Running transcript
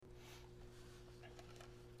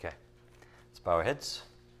Bow our heads.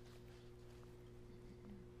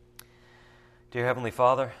 Dear Heavenly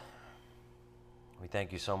Father, we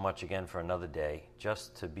thank you so much again for another day,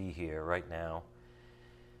 just to be here right now,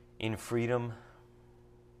 in freedom,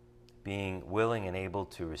 being willing and able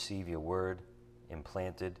to receive your word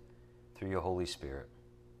implanted through your Holy Spirit.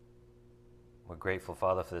 We're grateful,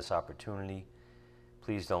 Father, for this opportunity.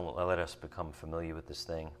 Please don't let us become familiar with this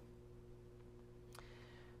thing.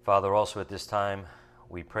 Father, also at this time,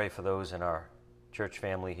 we pray for those in our church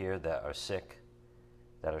family here that are sick,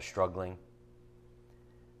 that are struggling.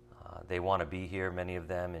 They want to be here, many of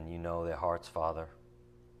them, and you know their hearts, Father.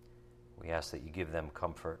 We ask that you give them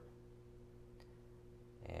comfort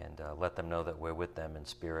and let them know that we're with them in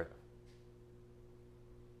spirit.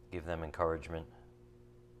 Give them encouragement,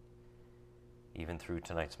 even through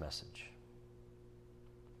tonight's message.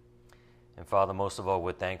 And Father, most of all,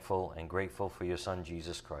 we're thankful and grateful for your Son,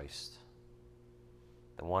 Jesus Christ,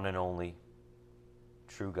 the one and only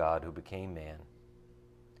true God who became man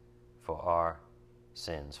for our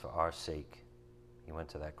sins, for our sake. He went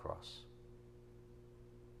to that cross.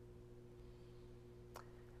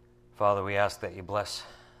 Father, we ask that you bless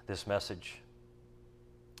this message,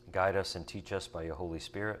 guide us and teach us by your Holy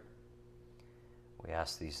Spirit. We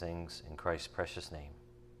ask these things in Christ's precious name.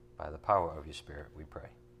 By the power of your Spirit, we pray.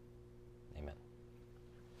 Amen.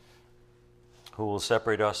 Who will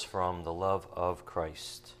separate us from the love of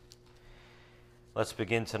Christ? Let's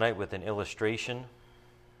begin tonight with an illustration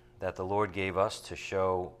that the Lord gave us to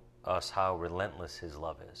show us how relentless his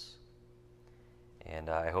love is. And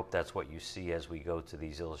I hope that's what you see as we go to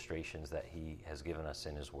these illustrations that he has given us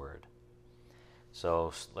in his word.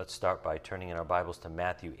 So let's start by turning in our Bibles to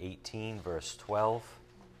Matthew 18, verse 12.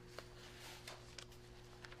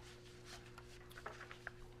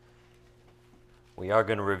 We are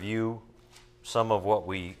going to review some of what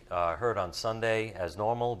we heard on Sunday as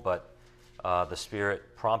normal, but the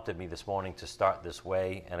Spirit prompted me this morning to start this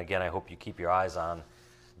way. And again, I hope you keep your eyes on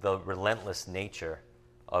the relentless nature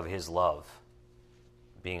of his love.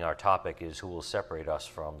 Being our topic is who will separate us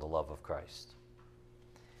from the love of Christ.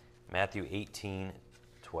 Matthew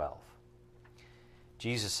 18:12.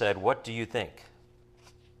 Jesus said, "What do you think?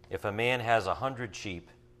 If a man has 100 sheep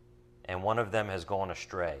and one of them has gone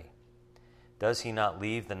astray, does he not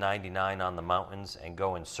leave the 99 on the mountains and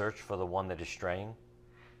go and search for the one that is straying?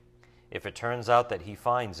 If it turns out that he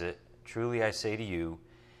finds it, truly I say to you,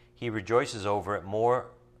 he rejoices over it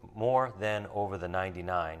more than over the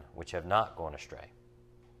 99 which have not gone astray.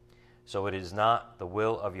 So it is not the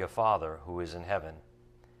will of your Father who is in heaven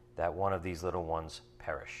that one of these little ones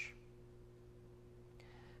perish."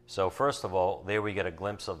 So first of all, there we get a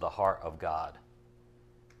glimpse of the heart of God.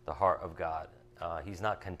 The heart of God. He's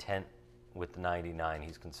not content with the 99.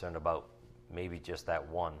 He's concerned about maybe just that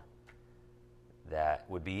one that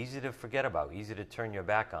would be easy to forget about, easy to turn your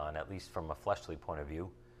back on, at least from a fleshly point of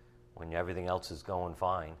view, when everything else is going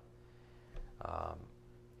fine.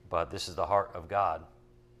 But this is the heart of God.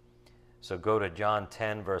 So go to John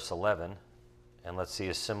 10, verse 11, and let's see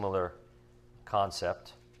a similar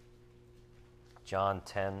concept. John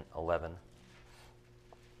 10:11.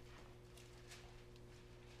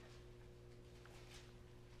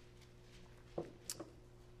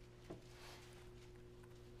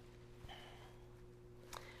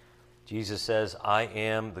 Jesus says, "I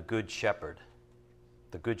am the good shepherd.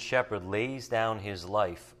 The good shepherd lays down his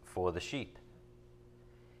life for the sheep.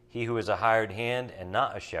 He who is a hired hand and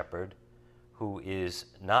not a shepherd, who is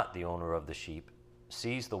not the owner of the sheep,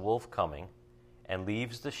 sees the wolf coming and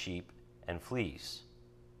leaves the sheep and flees,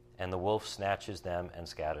 and the wolf snatches them and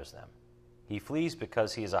scatters them. He flees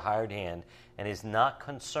because he is a hired hand and is not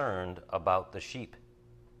concerned about the sheep.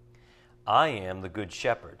 I am the good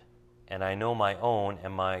shepherd, and I know my own,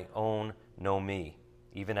 and my own know me,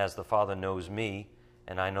 even as the Father knows me,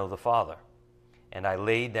 and I know the Father. And I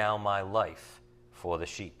lay down my life for the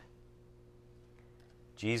sheep."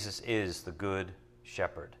 Jesus is the good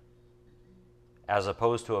shepherd, as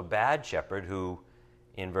opposed to a bad shepherd who,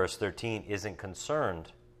 in verse 13, isn't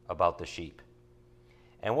concerned about the sheep.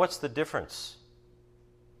 And what's the difference?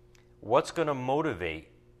 What's going to motivate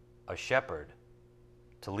a shepherd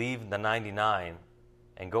to leave the 99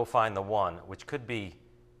 and go find the one, which could be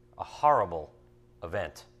a horrible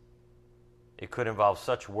event? It could involve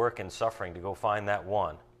such work and suffering to go find that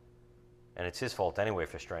one. And it's his fault anyway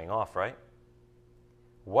for straying off, right?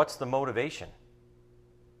 What's the motivation?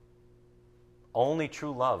 Only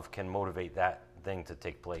true love can motivate that thing to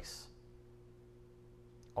take place.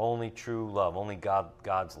 Only true love, only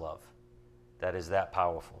God's love. That is that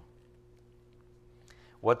powerful.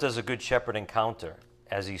 What does a good shepherd encounter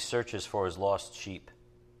as he searches for his lost sheep?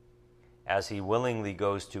 as he willingly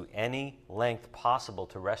goes to any length possible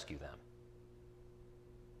to rescue them.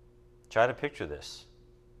 Try to picture this.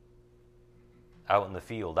 Out in the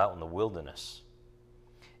field, out in the wilderness.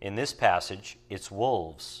 In this passage, it's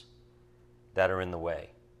wolves that are in the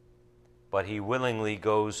way. But he willingly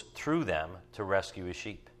goes through them to rescue his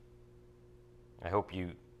sheep. I hope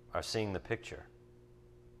you are seeing the picture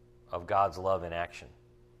of God's love in action.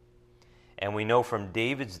 And we know from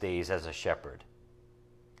David's days as a shepherd.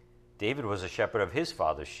 David was a shepherd of his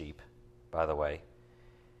father's sheep, by the way.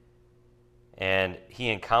 And he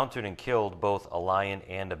encountered and killed both a lion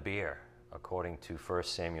and a bear, according to 1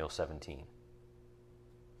 Samuel 17.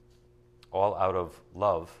 All out of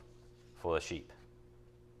love for the sheep.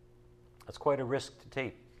 That's quite a risk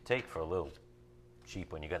to take for a little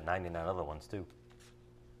sheep when you got 99 other ones too.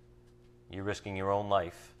 You're risking your own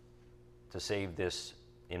life to save this,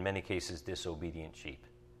 in many cases, disobedient sheep.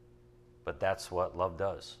 But that's what love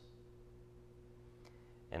does.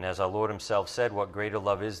 And as our Lord himself said, what greater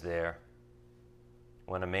love is there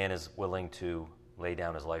when a man is willing to lay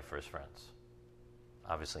down his life for his friends?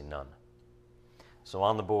 Obviously none. So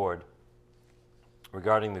on the board,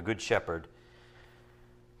 regarding the Good Shepherd,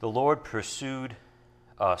 the Lord pursued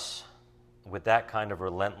us with that kind of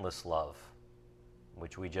relentless love,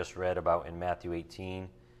 which we just read about in Matthew 18,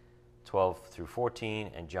 12 through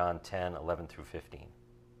 14, and John 10, 11 through 15.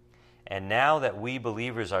 And now that we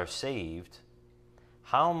believers are saved,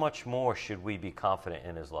 how much more should we be confident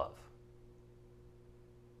in his love?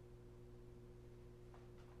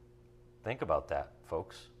 Think about that,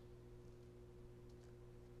 folks.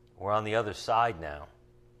 We're on the other side now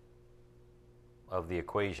of the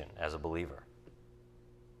equation as a believer.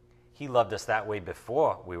 He loved us that way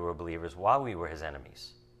before we were believers, while we were his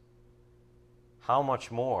enemies. How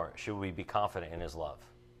much more should we be confident in his love?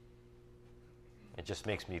 It just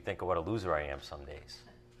makes me think of what a loser I am some days,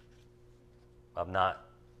 of not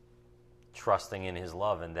trusting in his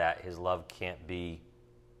love, and that his love can't be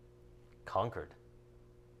conquered,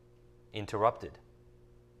 interrupted.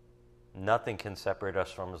 Nothing can separate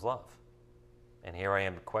us from his love. And here I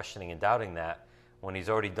am questioning and doubting that when he's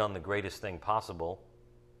already done the greatest thing possible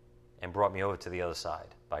and brought me over to the other side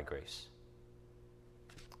by grace.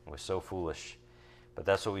 We're so foolish. But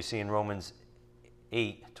that's what we see in Romans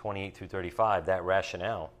 8, 28 through 35, that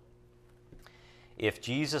rationale. If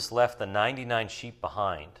Jesus left the 99 sheep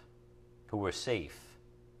behind who were safe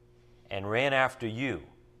and ran after you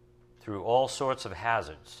through all sorts of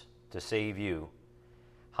hazards to save you,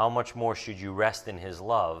 how much more should you rest in his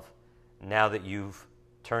love now that you've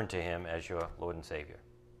turned to him as your Lord and Savior?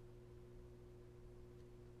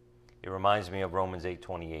 It reminds me of Romans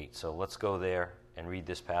 8:28. So let's go there and read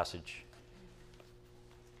this passage.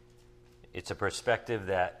 It's a perspective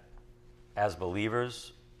that, as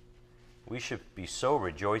believers, we should be so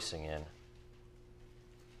rejoicing in,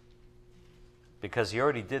 because he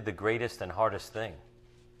already did the greatest and hardest thing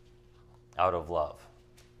out of love.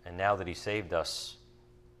 And now that he saved us,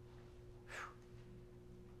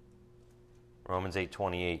 Romans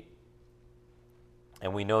 8:28,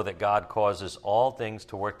 and we know that God causes all things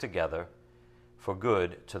to work together for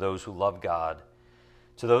good to those who love God,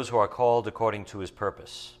 to those who are called according to his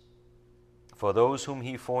purpose. For those whom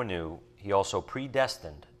he foreknew, he also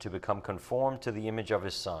predestined to become conformed to the image of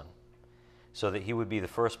his Son, so that he would be the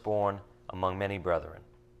firstborn among many brethren.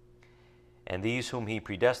 And these whom he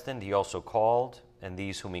predestined, he also called, and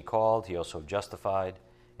these whom he called, he also justified,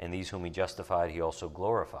 and these whom he justified, he also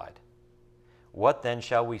glorified. What then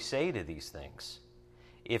shall we say to these things?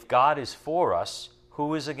 If God is for us,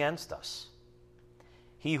 who is against us?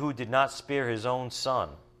 He who did not spare his own Son,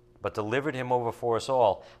 but delivered him over for us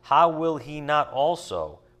all, how will he not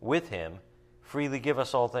also, with him, freely give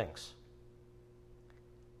us all things?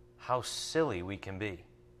 How silly we can be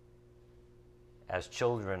as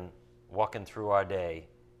children walking through our day,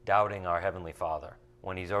 doubting our Heavenly Father,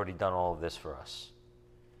 when he's already done all of this for us.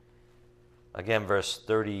 Again, verse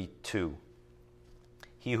 32.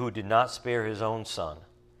 He who did not spare his own Son,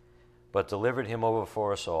 but delivered him over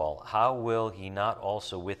for us all, how will he not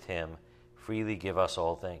also with him freely give us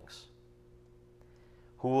all things?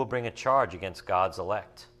 Who will bring a charge against God's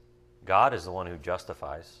elect? God is the one who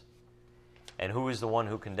justifies. And who is the one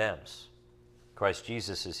who condemns? Christ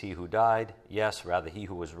Jesus is he who died, yes, rather he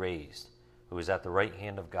who was raised, who is at the right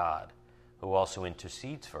hand of God, who also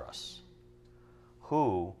intercedes for us.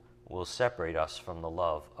 Who will separate us from the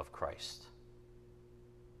love of Christ?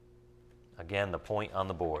 Again, the point on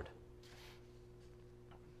the board.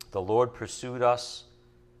 The Lord pursued us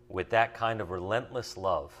with that kind of relentless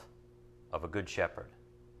love of a good shepherd.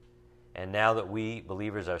 And now that we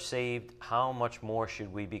believers are saved, how much more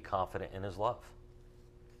should we be confident in his love?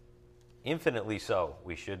 Infinitely so,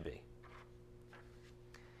 we should be.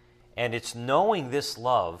 And it's knowing this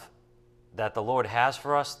love that the Lord has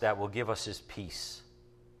for us that will give us his peace.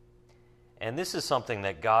 And this is something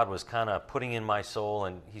that God was kind of putting in my soul,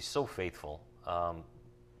 and he's so faithful.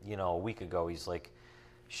 A week ago, he's like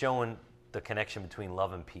showing the connection between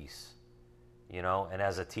love and peace. And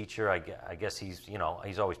as a teacher, I guess he's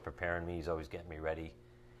always preparing me. He's always getting me ready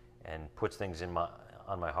and puts things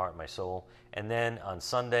on my heart, my soul. And then on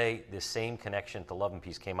Sunday, this same connection to love and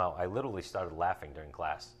peace came out. I literally started laughing during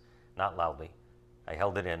class, not loudly. I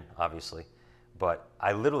held it in, obviously, but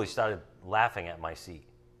I literally started laughing at my seat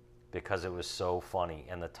because it was so funny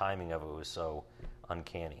and the timing of it was so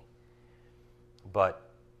uncanny.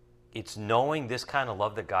 But it's knowing this kind of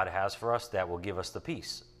love that God has for us that will give us the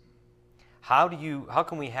peace. How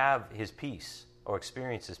can we have his peace or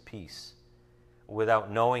experience his peace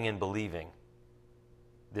without knowing and believing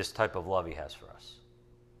this type of love he has for us?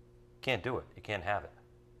 Can't do it. You can't have it.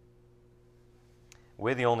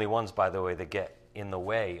 We're the only ones, by the way, that get in the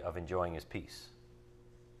way of enjoying his peace.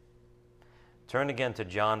 Turn again to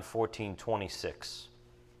John 14:26,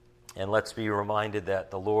 and let's be reminded that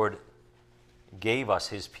the Lord gave us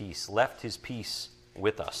his peace, left his peace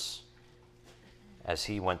with us as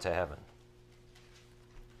he went to heaven.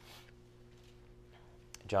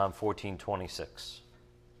 John 14:26.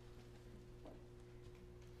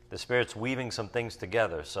 The Spirit's weaving some things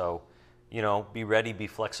together, so, be ready, be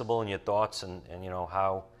flexible in your thoughts and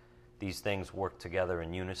how these things work together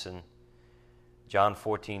in unison. John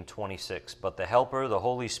 14:26. But the Helper, the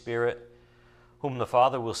Holy Spirit, whom the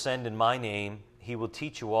Father will send in my name, he will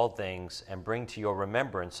teach you all things and bring to your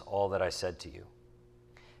remembrance all that I said to you.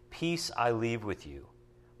 Peace I leave with you.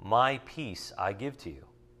 My peace I give to you.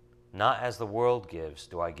 Not as the world gives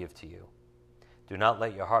do I give to you. Do not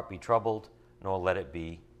let your heart be troubled, nor let it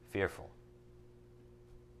be fearful.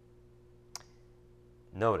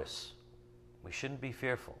 Notice, we shouldn't be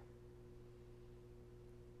fearful.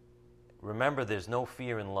 Remember, there's no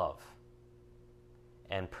fear in love.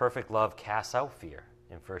 And perfect love casts out fear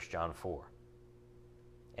in 1 John 4.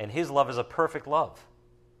 And his love is a perfect love.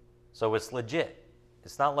 So it's legit.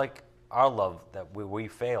 It's not like our love that we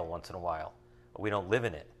fail once in a while. Or we don't live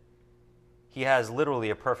in it. He has literally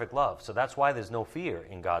a perfect love. So that's why there's no fear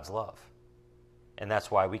in God's love. And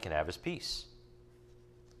that's why we can have his peace.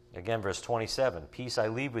 Again, verse 27. Peace I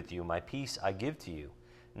leave with you. My peace I give to you.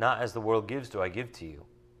 Not as the world gives do I give to you.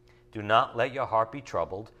 Do not let your heart be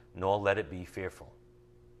troubled, nor let it be fearful.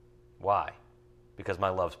 Why? Because my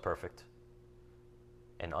love's perfect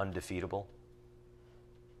and undefeatable.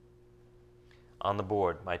 On the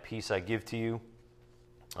board, my peace I give to you.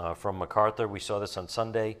 From MacArthur, we saw this on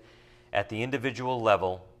Sunday. At the individual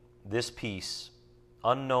level, this peace,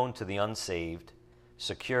 unknown to the unsaved,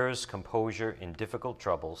 secures composure in difficult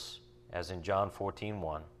troubles, as in John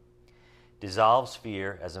 14:1, dissolves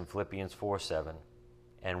fear, as in Philippians 4:7,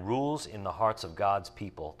 and rules in the hearts of God's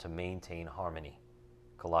people to maintain harmony,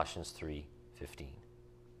 Colossians 3:15.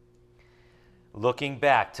 Looking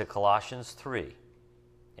back to Colossians 3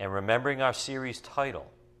 and remembering our series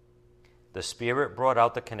title, the Spirit brought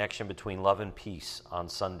out the connection between love and peace on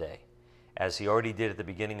Sunday, as he already did at the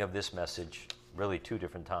beginning of this message, really 2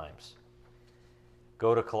 different times.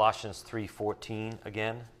 Go to Colossians 3:14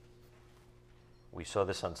 again. We saw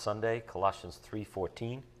this on Sunday, Colossians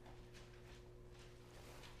 3:14.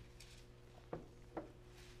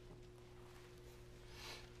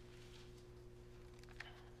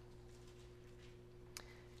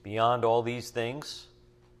 Beyond all these things,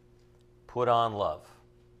 put on love,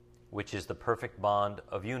 which is the perfect bond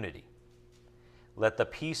of unity. Let the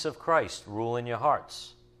peace of Christ rule in your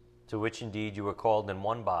hearts, to which indeed you were called in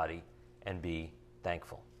one body, and be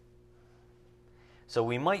thankful. So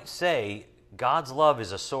we might say God's love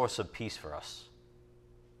is a source of peace for us.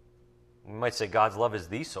 We might say God's love is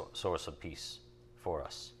the source of peace for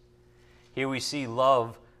us. Here we see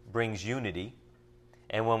love brings unity,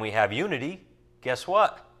 and when we have unity, guess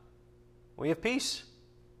what? We have peace.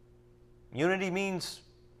 Unity means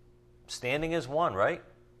standing as one, right?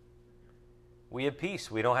 We have peace.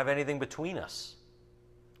 We don't have anything between us.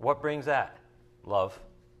 What brings that? Love.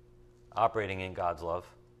 Operating in God's love.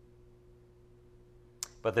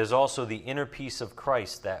 But there's also the inner peace of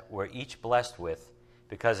Christ that we're each blessed with,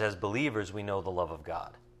 because as believers we know the love of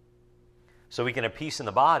God. So we can have peace in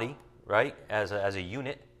the body, right? As a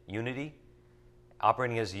unit, unity,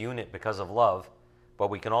 operating as a unit because of love. But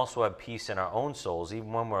we can also have peace in our own souls,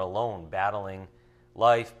 even when we're alone, battling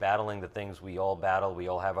life, battling the things we all battle. We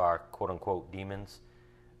all have our quote-unquote demons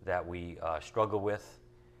that we struggle with.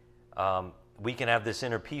 We can have this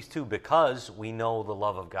inner peace too because we know the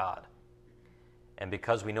love of God. and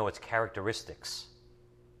because we know its characteristics,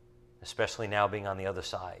 especially now being on the other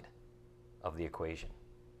side of the equation.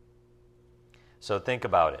 So think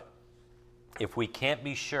about it. If we can't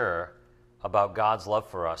be sure about God's love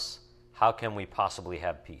for us, how can we possibly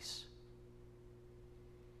have peace?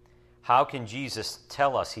 How can Jesus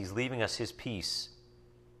tell us he's leaving us his peace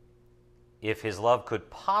if his love could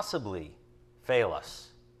possibly fail us?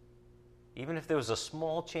 Even if there was a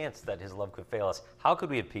small chance that his love could fail us, how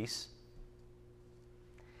could we have peace?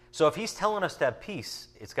 So if he's telling us to have peace,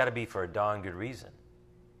 it's got to be for a darn good reason.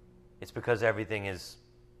 It's because everything is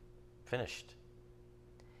finished.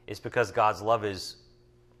 It's because God's love is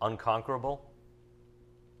unconquerable,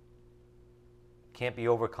 can't be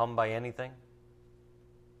overcome by anything.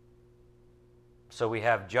 So we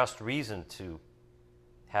have just reason to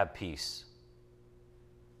have peace.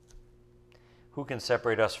 Who can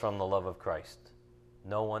separate us from the love of Christ?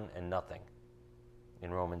 No one and nothing,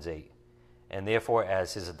 in Romans 8. And therefore,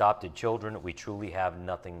 as his adopted children, we truly have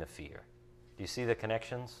nothing to fear. Do you see the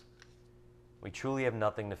connections? We truly have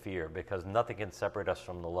nothing to fear because nothing can separate us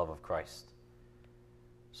from the love of Christ.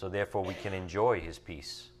 So therefore, we can enjoy his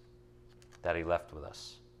peace that he left with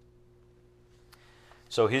us.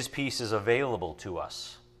 So his peace is available to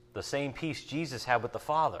us. The same peace Jesus had with the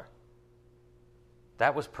Father.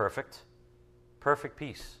 That was perfect. Perfect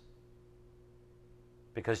peace.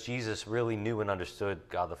 Because Jesus really knew and understood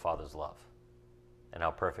God the Father's love and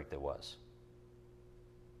how perfect it was.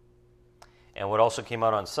 And what also came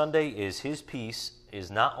out on Sunday is his peace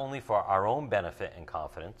is not only for our own benefit and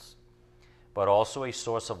confidence, but also a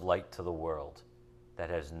source of light to the world that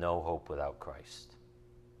has no hope without Christ.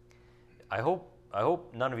 I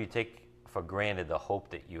hope none of you take for granted the hope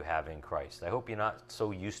that you have in Christ. I hope you're not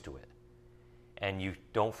so used to it. And you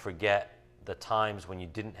don't forget the times when you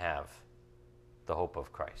didn't have the hope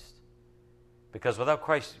of Christ. Because without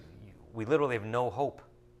Christ, we literally have no hope.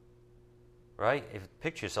 Right?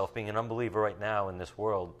 Picture yourself being an unbeliever right now in this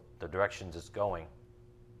world, the directions it's going.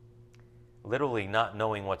 Literally not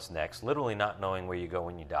knowing what's next, literally not knowing where you go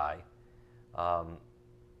when you die,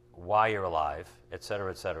 why you're alive,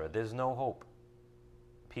 etc., etc. There's no hope.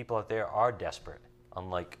 People out there are desperate,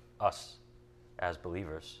 unlike us as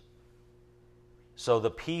believers. So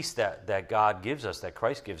the peace that God gives us, that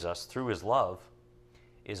Christ gives us through his love,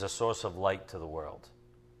 is a source of light to the world,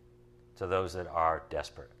 to those that are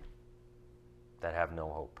desperate, that have no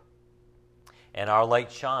hope. And our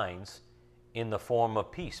light shines in the form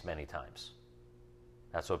of peace many times.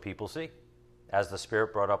 That's what people see. As the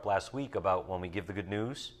Spirit brought up last week about when we give the good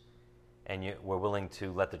news and we're willing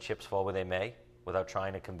to let the chips fall where they may without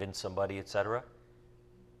trying to convince somebody, etc.,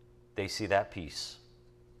 they see that peace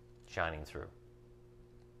shining through.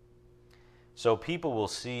 So people will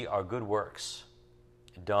see our good works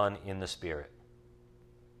done in the Spirit.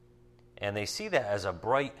 And they see that as a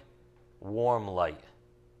bright, warm light.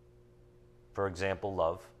 For example,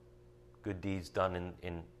 love. Good deeds done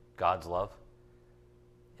in God's love.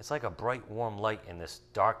 It's like a bright, warm light in this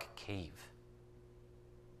dark cave.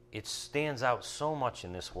 It stands out so much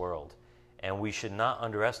in this world, and we should not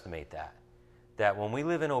underestimate that. That when we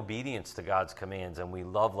live in obedience to God's commands and we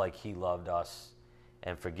love like he loved us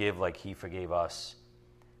and forgive like he forgave us,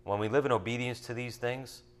 when we live in obedience to these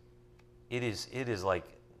things, it is like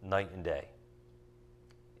night and day.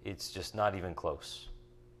 It's just not even close.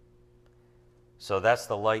 So that's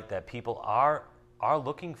the light that people are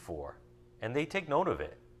looking for, and they take note of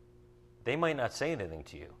it. They might not say anything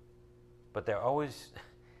to you, but they're always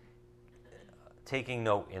taking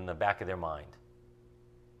note in the back of their mind.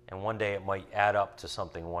 And one day it might add up to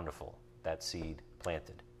something wonderful, that seed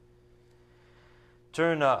planted.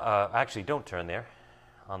 Actually, don't turn there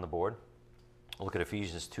on the board. Look at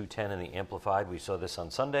Ephesians 2:10 in the Amplified. We saw this on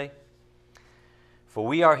Sunday. For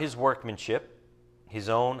we are his workmanship, his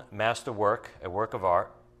own master work, a work of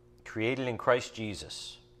art, created in Christ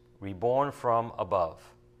Jesus, reborn from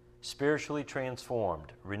above, spiritually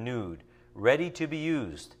transformed, renewed, ready to be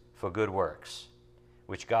used for good works,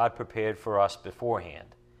 which God prepared for us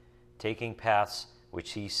beforehand, taking paths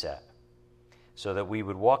which he set, so that we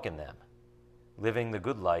would walk in them, living the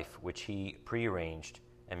good life which he prearranged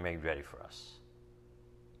and made ready for us.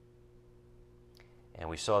 And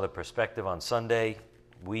we saw the perspective on Sunday.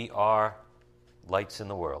 We are lights in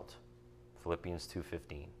the world, Philippians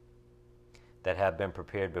 2:15, that have been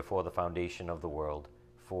prepared before the foundation of the world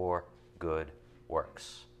for good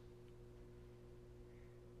works.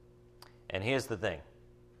 And here's the thing.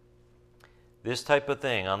 This type of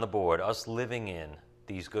thing on the board, us living in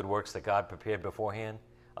these good works that God prepared beforehand,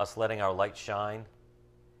 us letting our light shine,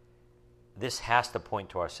 this has to point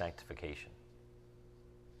to our sanctification.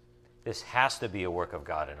 This has to be a work of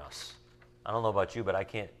God in us. I don't know about you, but I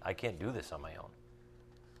can't do this on my own.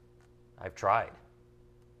 I've tried.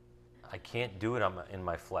 I can't do it in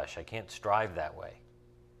my flesh. I can't strive that way.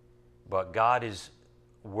 But God is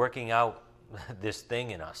working out this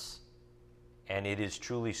thing in us, and it is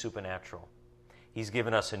truly supernatural. He's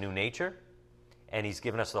given us a new nature, and He's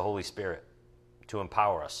given us the Holy Spirit to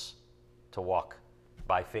empower us to walk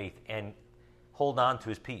by faith and hold on to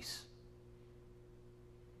His peace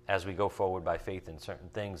as we go forward by faith in certain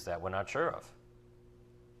things that we're not sure of.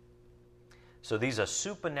 So these are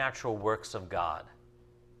supernatural works of God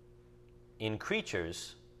in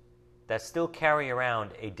creatures that still carry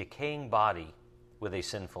around a decaying body with a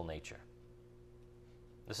sinful nature.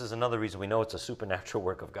 This is another reason we know it's a supernatural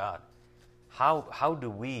work of God. How do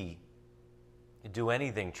we do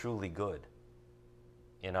anything truly good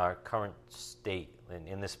in our current state,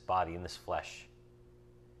 in this body, in this flesh?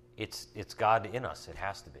 It's God in us. It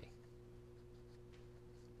has to be.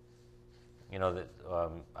 You know, that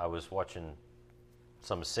I was watching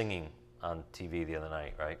some singing on TV the other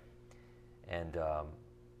night, right? And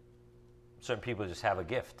certain people just have a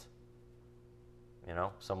gift. You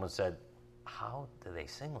know, someone said, how do they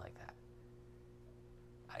sing like that?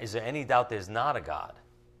 Is there any doubt there's not a God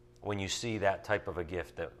when you see that type of a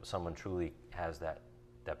gift, that someone truly has that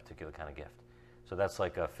particular kind of gift? So that's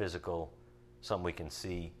like a physical, something we can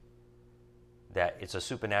see, that it's a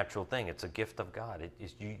supernatural thing. It's a gift of God.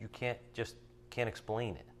 You can't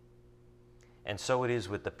explain it. And so it is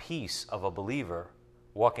with the peace of a believer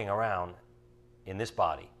walking around in this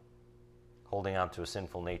body, holding on to a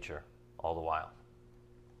sinful nature all the while.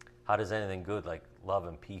 How does anything good like love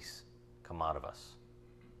and peace come out of us?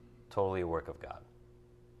 Totally a work of God.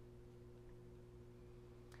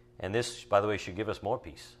 And this, by the way, should give us more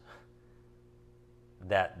peace.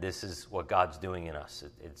 That this is what God's doing in us.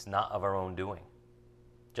 It's not of our own doing.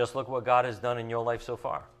 Just look what God has done in your life so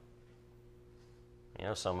far. You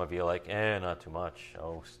know, some of you are like, not too much.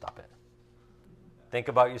 Oh, stop it. Think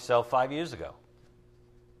about yourself 5 years ago.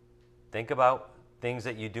 Think about things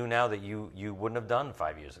that you do now that you wouldn't have done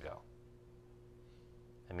 5 years ago.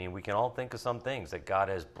 I mean, we can all think of some things that God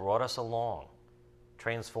has brought us along,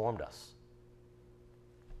 transformed us.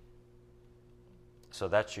 So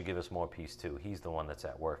that should give us more peace too. He's the one that's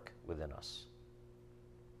at work within us.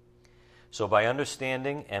 So by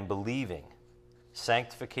understanding and believing,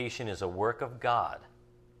 sanctification is a work of God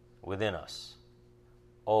within us.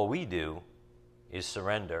 All we do is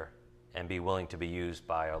surrender and be willing to be used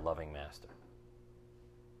by our loving Master.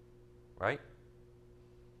 Right?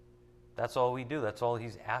 That's all we do. That's all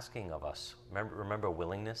He's asking of us. Remember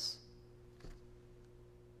willingness?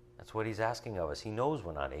 That's what He's asking of us. He knows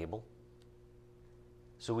we're not able.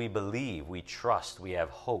 So we believe, we trust, we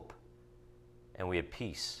have hope, and we have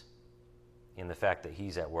peace in the fact that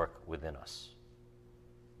He's at work within us.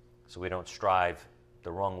 So we don't strive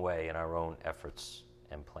the wrong way in our own efforts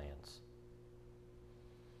and plans.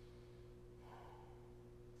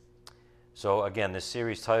 So again, this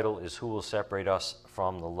series title is Who Will Separate Us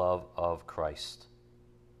from the Love of Christ?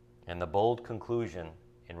 And the bold conclusion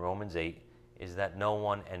in Romans 8 is that no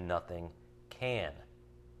one and nothing can.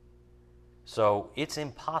 So it's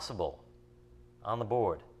impossible on the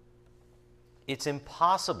board. It's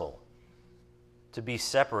impossible to be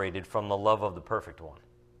separated from the love of the perfect one.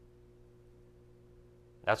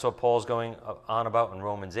 That's what Paul's going on about in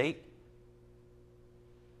Romans 8.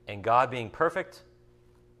 And God being perfect,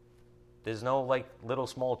 there's no little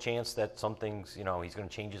small chance that something's, He's going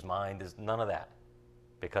to change His mind. There's none of that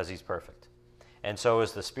because He's perfect. And so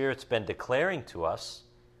as the Spirit's been declaring to us,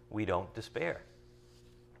 we don't despair.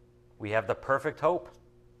 We have the perfect hope,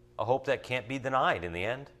 a hope that can't be denied in the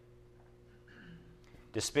end.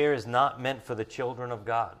 Despair is not meant for the children of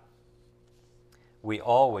God. We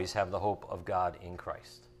always have the hope of God in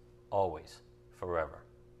Christ. Always. Forever.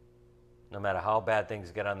 No matter how bad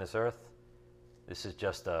things get on this earth, this is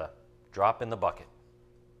just a drop in the bucket.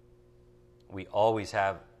 We always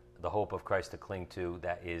have the hope of Christ to cling to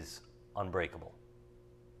that is unbreakable.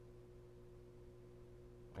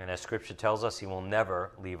 And as Scripture tells us, He will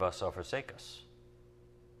never leave us or forsake us.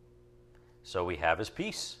 So we have His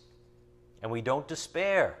peace. And we don't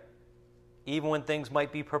despair, even when things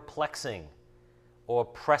might be perplexing or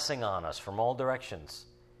pressing on us from all directions,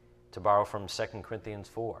 to borrow from 2 Corinthians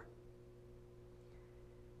 4.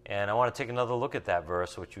 And I want to take another look at that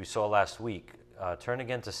verse, which we saw last week. Turn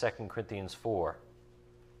again to 2 Corinthians 4.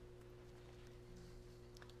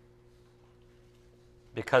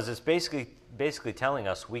 Because it's basically telling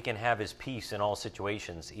us we can have His peace in all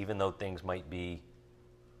situations, even though things might be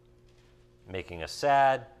making us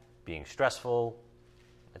sad, being stressful,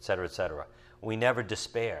 etc., etc. We never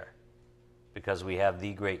despair because we have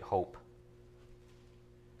the great hope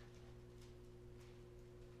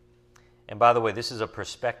And by the way, this is a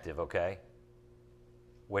perspective, okay?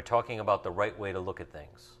 We're talking about the right way to look at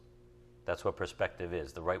things. That's what perspective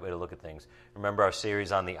is, the right way to look at things. Remember our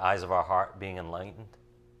series on the eyes of our heart being enlightened?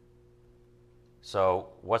 So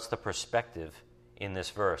what's the perspective in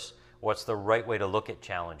this verse? What's the right way to look at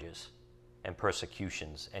challenges and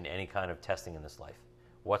persecutions and any kind of testing in this life?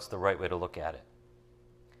 What's the right way to look at it?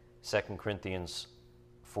 2 Corinthians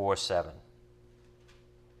 4:7.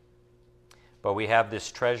 But we have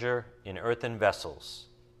this treasure in earthen vessels,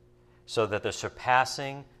 so that the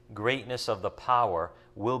surpassing greatness of the power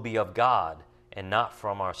will be of God and not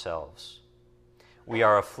from ourselves. We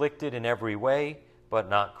are afflicted in every way, but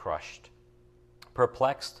not crushed,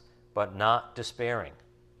 perplexed, but not despairing,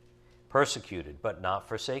 persecuted, but not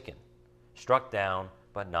forsaken, struck down,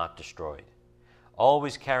 but not destroyed,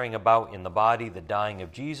 always carrying about in the body the dying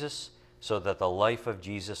of Jesus, so that the life of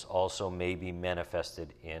Jesus also may be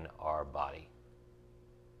manifested in our body.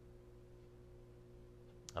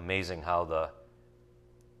 Amazing how the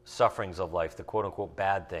sufferings of life, the quote-unquote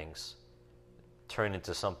bad things, turn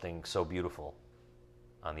into something so beautiful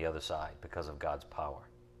on the other side because of God's power.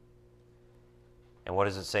 And what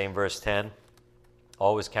does it say in verse 10?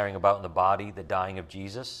 Always carrying about in the body the dying of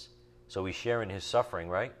Jesus. So we share in his suffering,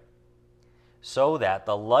 right? So that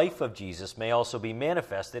the life of Jesus may also be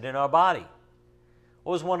manifested in our body.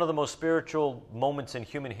 What was one of the most spiritual moments in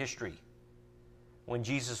human history? When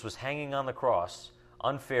Jesus was hanging on the cross,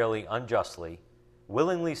 unfairly, unjustly,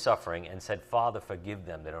 willingly suffering, and said, Father, forgive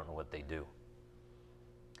them, they don't know what they do.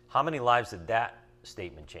 How many lives did that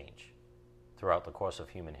statement change throughout the course of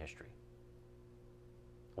human history?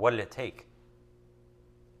 What did it take?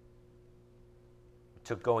 It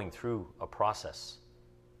took going through a process,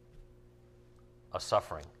 a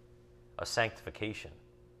suffering, a sanctification,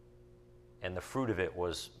 and the fruit of it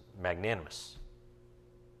was magnanimous,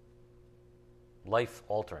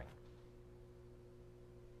 life-altering.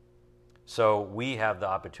 So we have the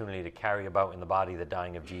opportunity to carry about in the body the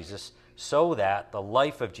dying of Jesus, so that the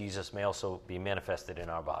life of Jesus may also be manifested in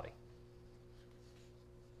our body.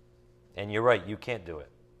 And you're right, you can't do it,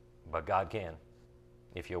 but God can,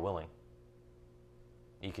 if you're willing.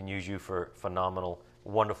 He can use you for phenomenal,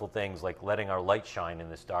 wonderful things like letting our light shine in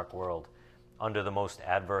this dark world under the most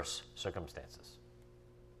adverse circumstances.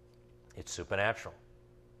 It's supernatural.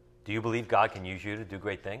 Do you believe God can use you to do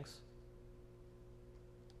great things?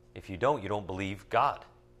 If you don't believe God.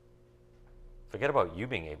 Forget about you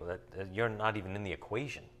being able. You're not even in the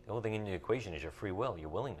equation. The only thing in the equation is your free will, your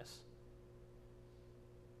willingness.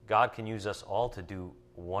 God can use us all to do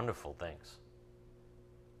wonderful things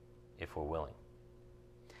if we're willing.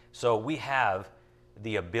 So we have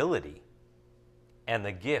the ability and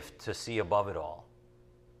the gift to see above it all.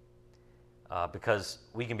 Because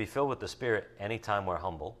we can be filled with the Spirit anytime we're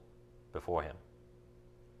humble before Him.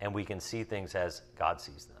 And we can see things as God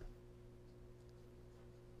sees them.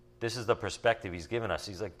 This is the perspective He's given us.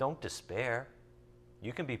 He's like, don't despair.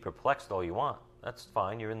 You can be perplexed all you want. That's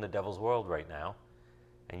fine. You're in the devil's world right now.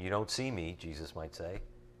 And you don't see me, Jesus might say.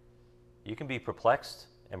 You can be perplexed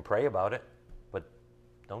and pray about it, but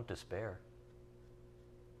don't despair.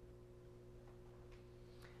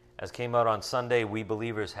 As came out on Sunday, we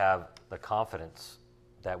believers have the confidence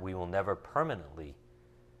that we will never permanently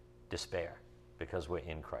despair because we're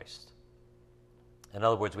in Christ. In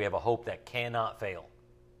other words, we have a hope that cannot fail.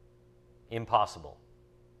 Impossible,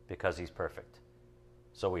 because He's perfect.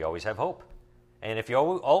 So we always have hope. And if you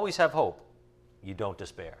always have hope, you don't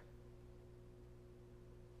despair.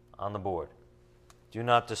 On the board. Do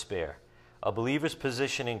not despair. A believer's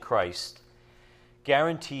position in Christ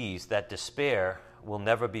guarantees that despair will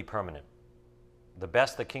never be permanent. The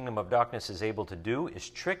best the kingdom of darkness is able to do is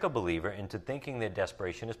trick a believer into thinking their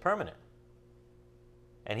desperation is permanent.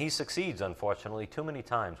 And he succeeds, unfortunately, too many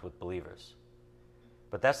times with believers.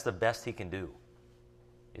 But that's the best he can do,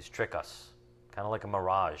 is trick us, kind of like a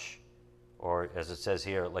mirage, or as it says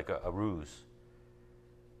here, like a ruse.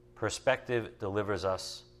 Perspective delivers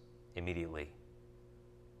us immediately.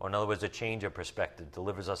 Or in other words, a change of perspective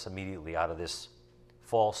delivers us immediately out of this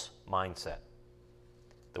false mindset.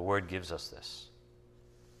 The Word gives us this.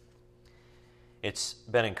 It's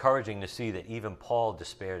been encouraging to see that even Paul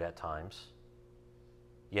despaired at times,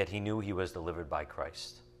 yet he knew he was delivered by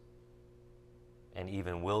Christ, and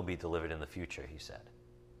even will be delivered in the future, he said.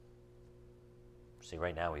 See,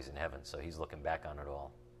 right now he's in heaven, so he's looking back on it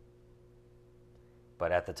all.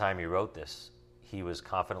 But at the time he wrote this, he was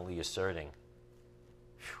confidently asserting,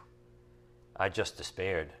 I just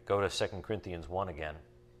despaired. Go to 2 Corinthians 1 again.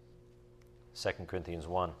 2 Corinthians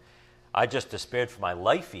 1. I just despaired for my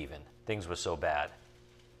life even. Things were so bad.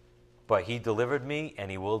 But He delivered me,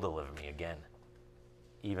 and He will deliver me again.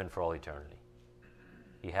 even for all eternity.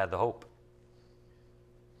 He had the hope.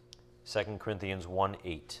 2 Corinthians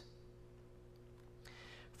 1:8.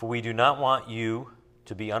 For we do not want you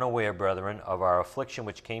to be unaware, brethren, of our affliction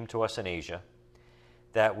which came to us in Asia,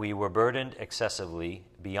 that we were burdened excessively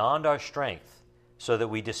beyond our strength, so that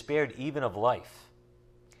we despaired even of life.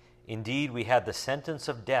 Indeed, we had the sentence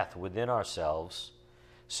of death within ourselves,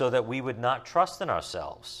 so that we would not trust in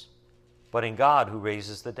ourselves, but in God who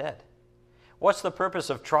raises the dead. What's the purpose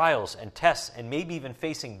of trials and tests and maybe even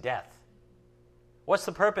facing death? What's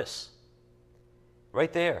the purpose?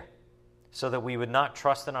 Right there. So that we would not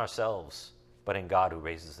trust in ourselves, but in God who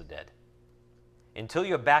raises the dead. Until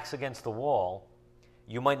your back's against the wall,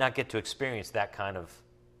 you might not get to experience that kind of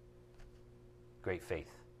great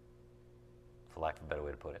faith, for lack of a better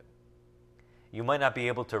way to put it. You might not be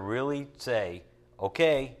able to really say,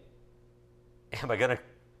 okay, am I going to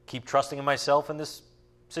keep trusting in myself in this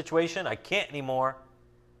situation? I can't anymore.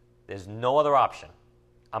 There's no other option.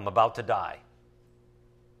 I'm about to die.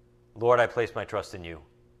 Lord, I place my trust in you.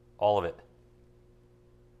 All of it.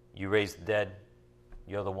 You raised the dead.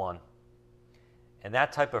 You're the one. And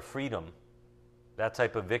that type of freedom, that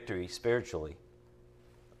type of victory spiritually,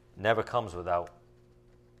 never comes without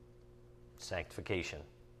sanctification.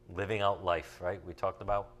 Living out life, right? We talked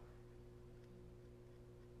about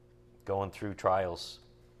going through trials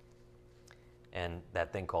and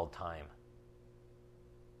that thing called time.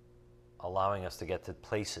 Allowing us to get to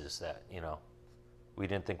places that, we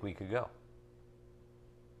didn't think we could go.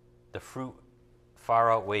 The fruit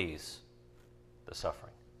far outweighs the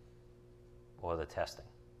suffering or the testing.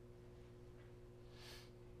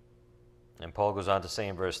 And Paul goes on to say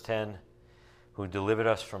in verse 10, who delivered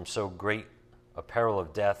us from so great a peril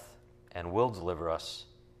of death and will deliver us,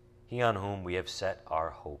 he on whom we have set our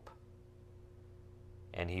hope.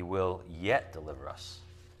 And he will yet deliver us.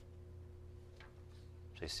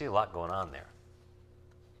 So you see a lot going on there.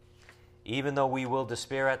 Even though we will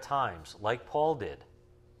despair at times, like Paul did,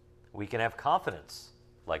 we can have confidence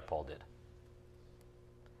like Paul did.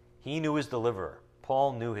 He knew his deliverer.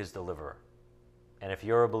 Paul knew his deliverer. And if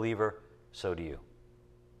you're a believer, so do you.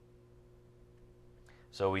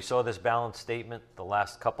 So we saw this balanced statement the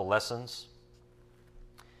last couple lessons.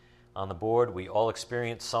 On the board, we all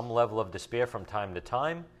experience some level of despair from time to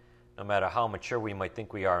time, no matter how mature we might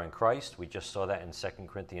think we are in Christ. We just saw that in 2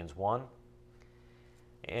 Corinthians 1.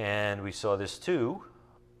 And we saw this too.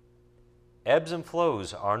 Ebbs and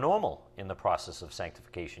flows are normal in the process of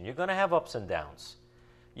sanctification. You're going to have ups and downs.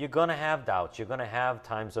 You're going to have doubts. You're going to have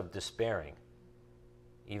times of despairing.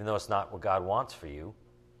 Even though it's not what God wants for you,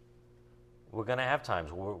 we're going to have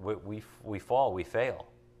times where we fall, we fail.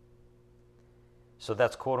 So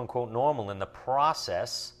that's quote-unquote normal in the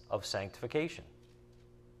process of sanctification.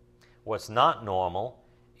 What's not normal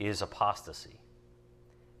is apostasy.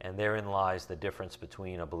 And therein lies the difference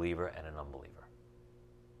between a believer and an unbeliever.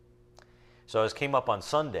 So as came up on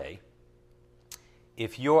Sunday,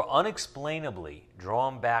 if you're unexplainably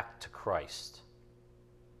drawn back to Christ,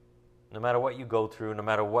 no matter what you go through, no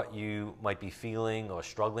matter what you might be feeling or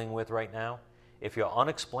struggling with right now, if you're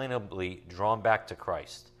unexplainably drawn back to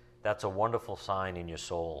Christ, that's a wonderful sign in your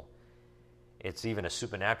soul. It's even a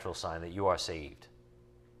supernatural sign that you are saved,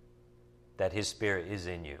 that His Spirit is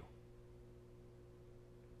in you,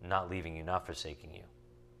 not leaving you, not forsaking you.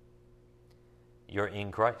 You're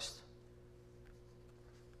in Christ.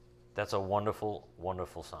 That's a wonderful,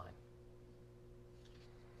 wonderful sign.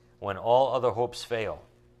 When all other hopes fail,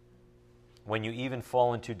 when you even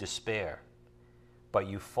fall into despair, but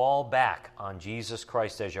you fall back on Jesus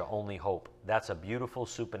Christ as your only hope, that's a beautiful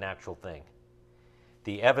supernatural thing.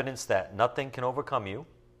 The evidence that nothing can overcome you,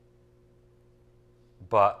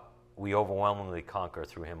 but we overwhelmingly conquer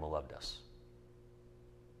through Him who loved us.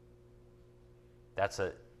 That's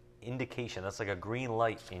an indication, that's like a green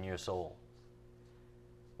light in your soul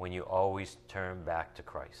when you always turn back to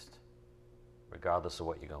Christ, regardless of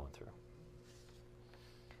what you're going through.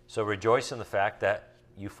 So rejoice in the fact that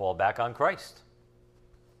you fall back on Christ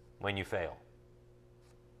when you fail,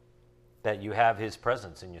 that you have His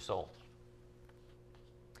presence in your soul.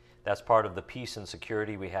 That's part of the peace and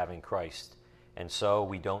security we have in Christ, and so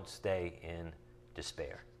we don't stay in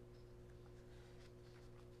despair.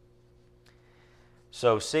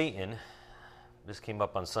 So Satan, this came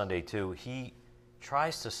up on Sunday too, he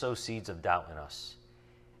tries to sow seeds of doubt in us.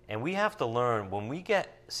 And we have to learn, when we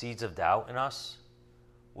get seeds of doubt in us,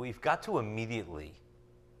 we've got to immediately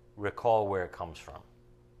recall where it comes from.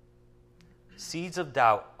 Seeds of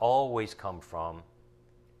doubt always come from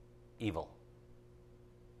evil.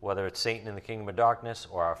 Whether it's Satan in the kingdom of darkness,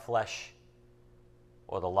 or our flesh,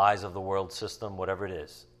 or the lies of the world system, whatever it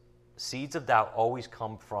is. Seeds of doubt always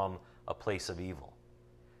come from a place of evil.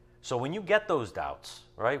 So when you get those doubts,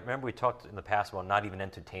 right? Remember we talked in the past about not even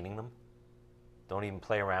entertaining them. Don't even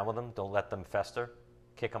play around with them. Don't let them fester.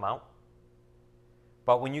 Kick them out.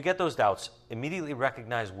 But when you get those doubts, immediately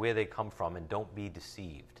recognize where they come from and don't be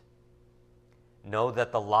deceived. Know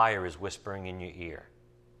that the liar is whispering in your ear.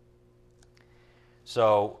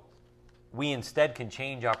 So we instead can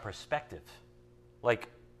change our perspective, like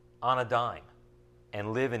on a dime,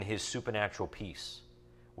 and live in his supernatural peace,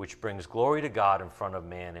 which brings glory to God in front of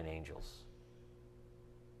man and angels.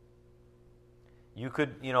 You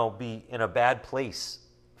could, be in a bad place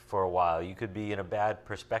for a while. You could be in a bad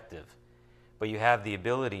perspective. But you have the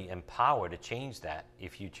ability and power to change that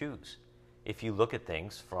if you choose. If you look at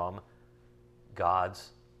things from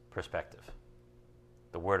God's perspective,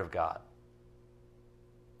 the Word of God.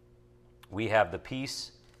 We have the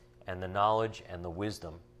peace and the knowledge and the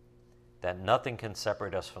wisdom that nothing can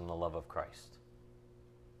separate us from the love of Christ.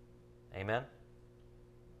 Amen?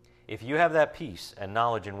 If you have that peace and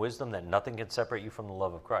knowledge and wisdom that nothing can separate you from the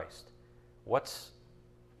love of Christ,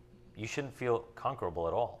 you shouldn't feel conquerable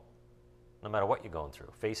at all, no matter what you're going through,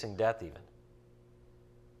 facing death even.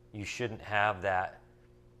 You shouldn't have that,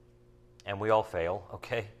 and we all fail,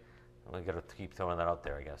 okay? We've got to keep throwing that out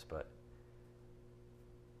there, I guess, but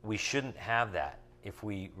we shouldn't have that if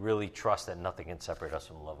we really trust that nothing can separate us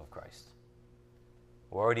from the love of Christ.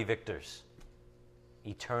 We're already victors,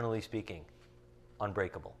 eternally speaking,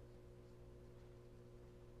 unbreakable.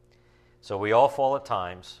 So we all fall at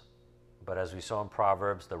times, but as we saw in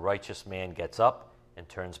Proverbs, the righteous man gets up and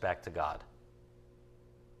turns back to God.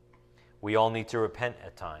 We all need to repent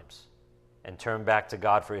at times and turn back to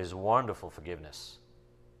God for his wonderful forgiveness,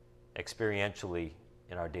 experientially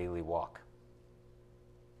in our daily walk.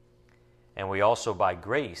 And we also, by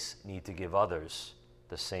grace, need to give others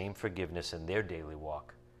the same forgiveness in their daily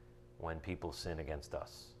walk when people sin against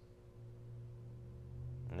us.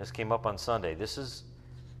 And this came up on Sunday. This is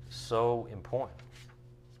so important.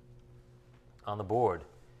 On the board,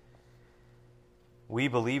 we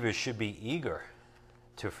believers should be eager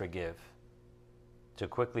to forgive, to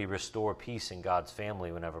quickly restore peace in God's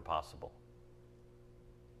family whenever possible.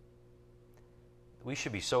 We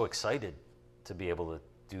should be so excited to be able to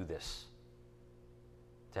do this,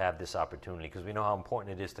 to have this opportunity, because we know how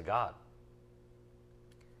important it is to God.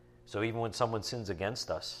 So even when someone sins against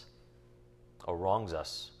us or wrongs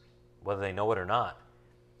us, whether they know it or not,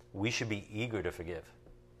 we should be eager to forgive,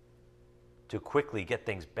 to quickly get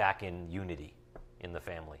things back in unity in the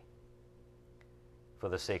family for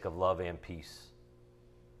the sake of love and peace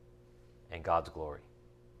and God's glory.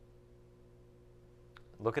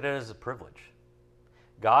 Look at it as a privilege.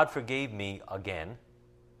 God forgave me again.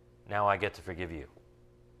 Now I get to forgive you.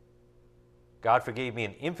 God forgave me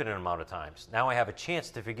an infinite amount of times. Now I have a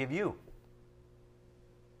chance to forgive you.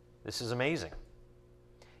 This is amazing.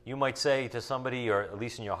 You might say to somebody, or at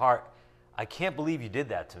least in your heart, I can't believe you did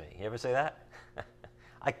that to me. You ever say that?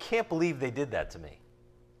 I can't believe they did that to me.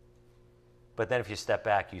 But then if you step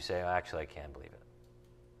back, you say, oh, actually, I can believe it.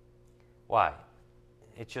 Why?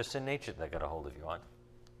 It's your sin nature that got a hold of you.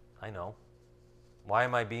 I know. Why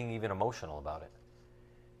am I being even emotional about it?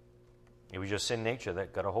 It was your sin nature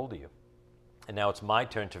that got a hold of you. And now it's my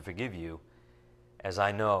turn to forgive you, as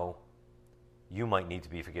I know you might need to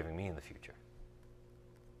be forgiving me in the future.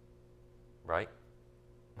 Right?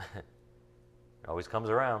 It always comes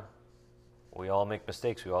around. We all make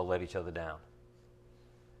mistakes. We all let each other down.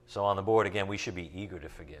 So on the board, again, we should be eager to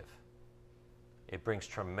forgive. It brings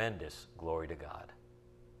tremendous glory to God.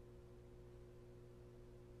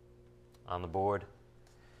 On the board,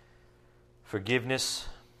 forgiveness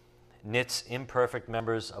knits imperfect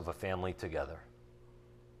members of a family together.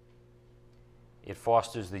 It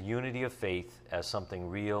fosters the unity of faith as something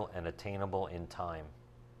real and attainable in time.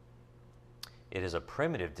 It is a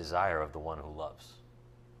primitive desire of the one who loves.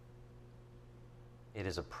 It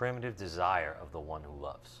is a primitive desire of the one who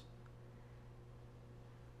loves.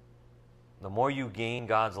 The more you gain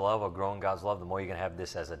God's love or grow in God's love, the more you're going to have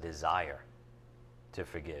this as a desire to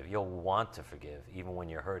forgive. You'll want to forgive even when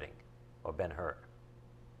you're hurting or been hurt.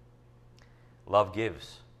 Love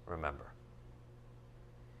gives, remember.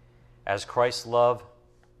 As Christ's love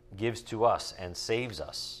gives to us and saves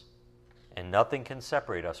us, and nothing can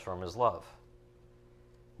separate us from his love,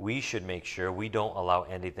 we should make sure we don't allow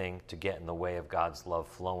anything to get in the way of God's love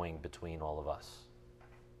flowing between all of us.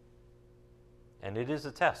 And it is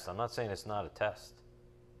a test. I'm not saying it's not a test,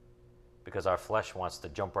 because our flesh wants to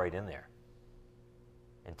jump right in there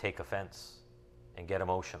and take offense and get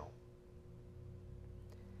emotional.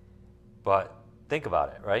 But think about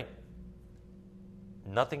it, right?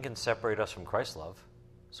 Nothing can separate us from Christ's love.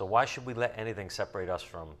 So why should we let anything separate us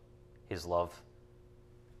from his love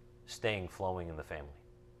staying flowing in the family?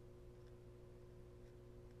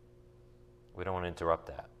 We don't want to interrupt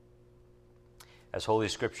that. As Holy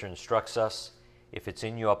Scripture instructs us, if it's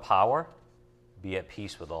in your power, be at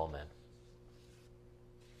peace with all men.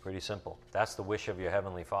 Pretty simple. That's the wish of your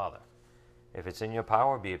Heavenly Father. If it's in your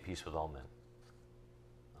power, be at peace with all men.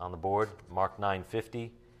 On the board, Mark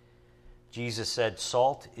 9:50, Jesus said,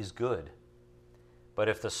 "Salt is good, but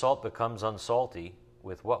if the salt becomes unsalty,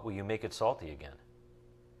 with what will you make it salty again?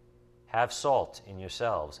 Have salt in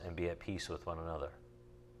yourselves and be at peace with one another."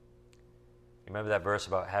 Remember that verse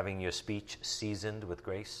about having your speech seasoned with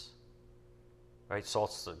grace? Right?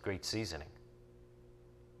 Salt's a great seasoning.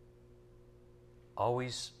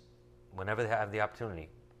 Always, whenever they have the opportunity,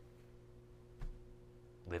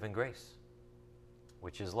 live in grace,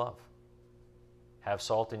 which is love. Have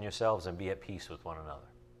salt in yourselves and be at peace with one another.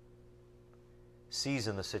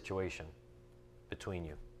 Season the situation between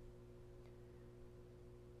you.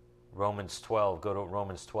 Romans 12, go to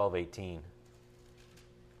Romans 12:18.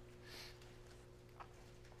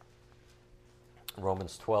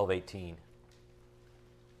 Romans 12:18.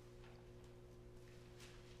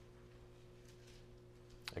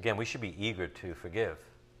 Again, we should be eager to forgive.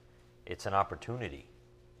 It's an opportunity.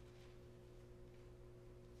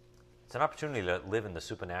 It's an opportunity to live in the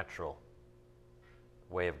supernatural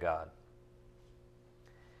way of God.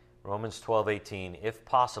 Romans 12:18, if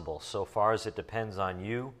possible, so far as it depends on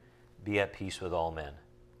you, be at peace with all men.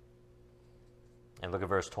 And look at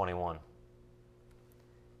verse 21.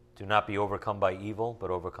 Do not be overcome by evil,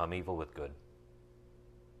 but overcome evil with good.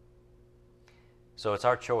 So it's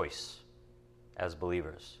our choice as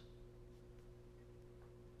believers.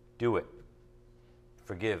 Do it.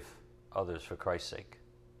 Forgive others for Christ's sake.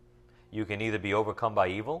 You can either be overcome by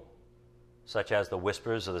evil, such as the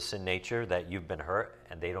whispers of the sin nature that you've been hurt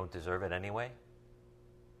and they don't deserve it anyway,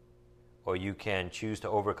 or you can choose to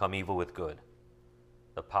overcome evil with good,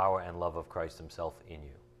 the power and love of Christ himself in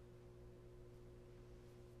you.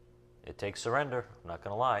 It takes surrender, I'm not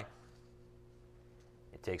going to lie.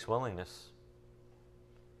 It takes willingness.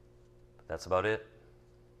 But that's about it.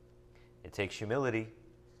 It takes humility.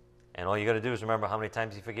 And all you got to do is remember how many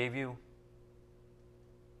times he forgave you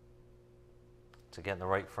to get in the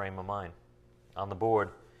right frame of mind. On the board,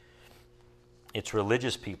 it's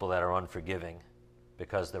religious people that are unforgiving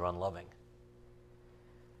because they're unloving.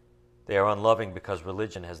 They are unloving because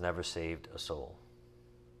religion has never saved a soul.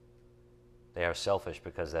 They are selfish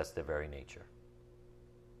because that's their very nature.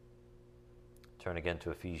 Turn again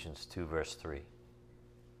to Ephesians 2, verse 3.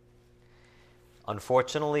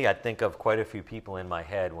 Unfortunately, I think of quite a few people in my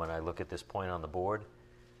head when I look at this point on the board,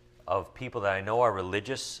 of people that I know are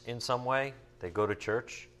religious in some way. They go to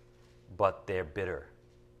church, but they're bitter.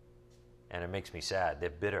 And it makes me sad. They're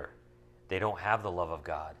bitter. They don't have the love of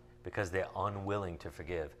God because they're unwilling to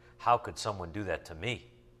forgive. How could someone do that to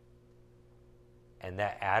me? And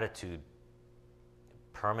that attitude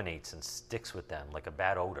permeates and sticks with them like a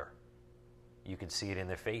bad odor. You can see it in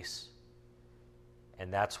their face.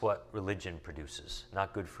 And that's what religion produces.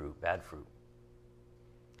 Not good fruit, bad fruit.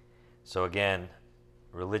 So again,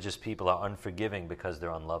 religious people are unforgiving because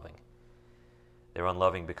they're unloving. They're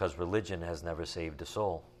unloving because religion has never saved a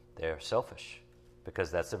soul. They're selfish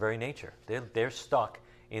because that's their very nature. They're stuck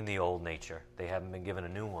in the old nature. They haven't been given a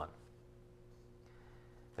new one.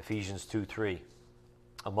 Ephesians 2:3.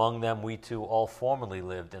 Among them we too all formerly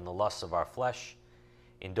lived in the lusts of our flesh,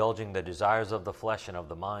 indulging the desires of the flesh and of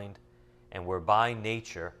the mind, and were by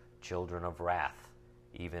nature children of wrath,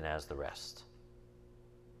 even as the rest.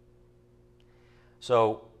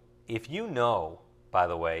 So, if you know, by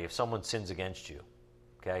the way, if someone sins against you,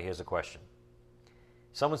 okay, here's a question.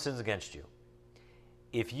 Someone sins against you.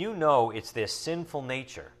 If you know it's their sinful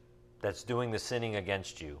nature that's doing the sinning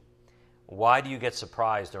against you, why do you get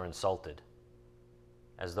surprised or insulted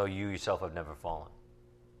as though you yourself have never fallen?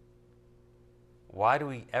 Why do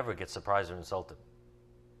we ever get surprised or insulted?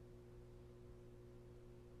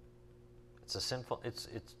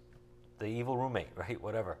 It's the evil roommate, right?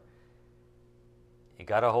 Whatever. You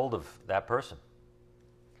got a hold of that person.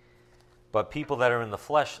 But people that are in the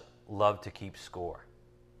flesh love to keep score.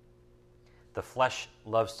 The flesh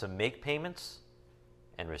loves to make payments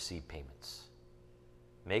and receive payments.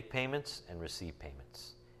 Make payments and receive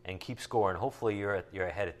payments. And keep score, and hopefully you're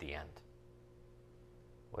ahead at the end.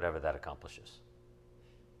 Whatever that accomplishes.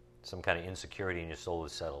 Some kind of insecurity in your soul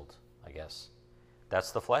is settled, I guess.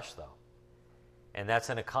 That's the flesh, though. And that's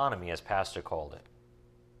an economy, as Pastor called it.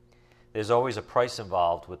 There's always a price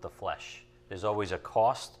involved with the flesh. There's always a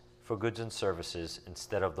cost for goods and services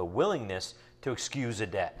instead of the willingness to excuse a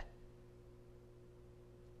debt.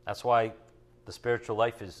 That's why the spiritual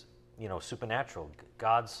life is, supernatural.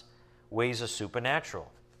 God's ways are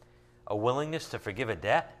supernatural. A willingness to forgive a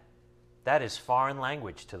debt, that is foreign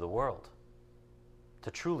language to the world.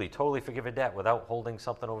 To truly, totally forgive a debt without holding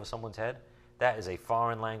something over someone's head, that is a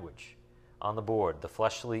foreign language. On the board, the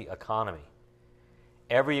fleshly economy.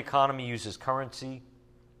 Every economy uses currency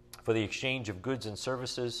for the exchange of goods and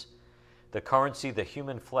services. The currency the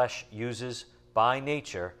human flesh uses by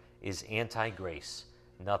nature is anti-grace.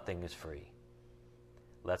 Nothing is free.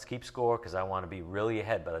 Let's keep score, because I want to be really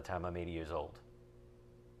ahead by the time I'm 80 years old.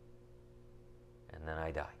 And then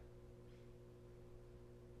I die.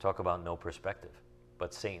 Talk about no perspective.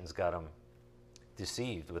 But Satan's got them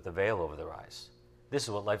deceived with a veil over their eyes. This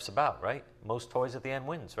is what life's about, right? Most toys at the end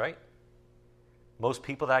wins, right? Most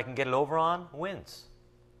people that I can get it over on wins.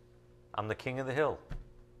 I'm the king of the hill.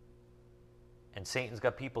 And Satan's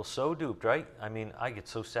got people so duped, right? I mean, I get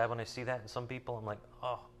so sad when I see that in some people. I'm like,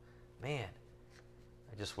 oh, man.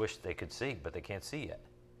 I just wish they could see, but they can't see yet.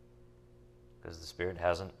 Because the Spirit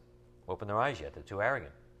hasn't opened their eyes yet. They're too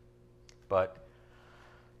arrogant. But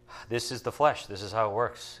this is the flesh. This is how it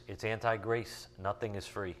works. It's anti-grace. Nothing is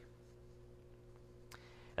free.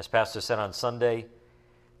 As Pastor said on Sunday,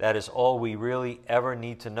 that is all we really ever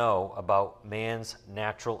need to know about man's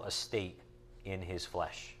natural estate in his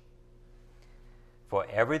flesh. For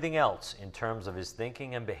everything else in terms of his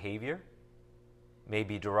thinking and behavior may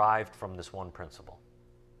be derived from this one principle.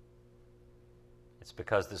 It's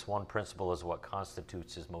because this one principle is what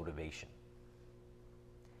constitutes his motivation.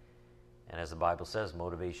 And as the Bible says,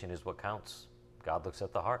 motivation is what counts. God looks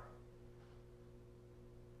at the heart.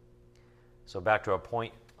 So back to our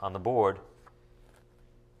point on the board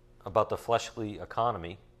about the fleshly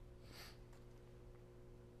economy.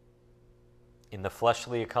 In the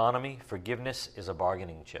fleshly economy, forgiveness is a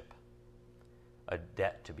bargaining chip, a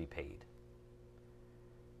debt to be paid.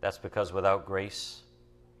 That's because without grace,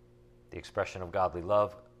 the expression of godly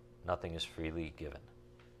love, nothing is freely given.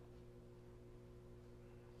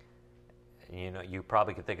 And you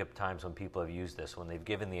probably could think of times when people have used this, when they've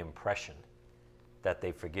given the impression that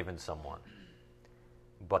they've forgiven someone,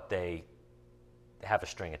 but they have a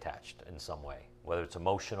string attached in some way, whether it's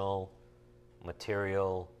emotional,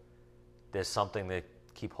 material. There's something they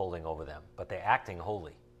keep holding over them, but they're acting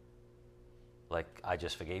holy, like I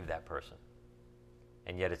just forgave that person,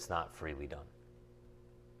 and yet it's not freely done.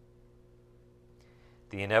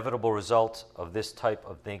 The inevitable result of this type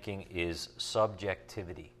of thinking is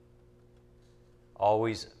subjectivity,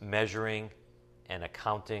 always measuring and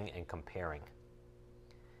accounting and comparing.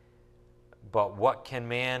 But what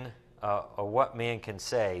man can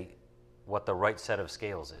say what the right set of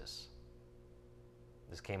scales is?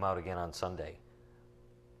 This came out again on Sunday.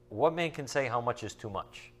 What man can say how much is too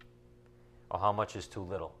much, or how much is too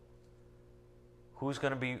little? Who's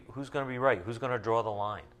going to be right? Who's going to draw the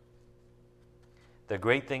line? The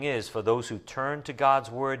great thing is, for those who turn to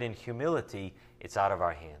God's word in humility, it's out of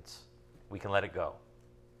our hands. We can let it go,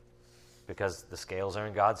 because the scales are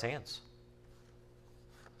in God's hands,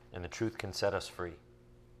 and the truth can set us free.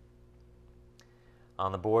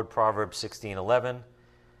 On the board, Proverbs 16:11.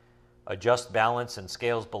 A just balance and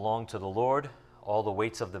scales belong to the Lord. All the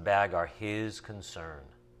weights of the bag are his concern.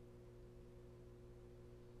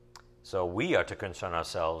 So we are to concern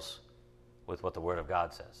ourselves with what the Word of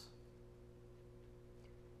God says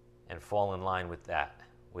and fall in line with that,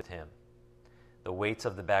 with him. The weights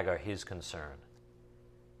of the bag are his concern.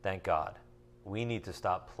 Thank God. We need to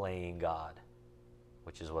stop playing God,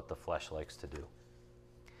 which is what the flesh likes to do.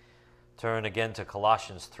 Turn again to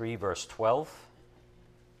Colossians 3, verse 12.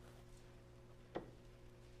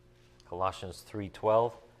 Colossians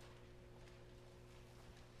 3:12.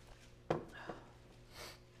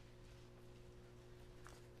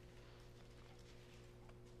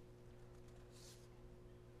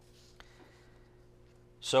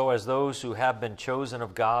 So as those who have been chosen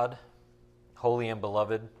of God, holy and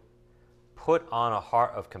beloved, put on a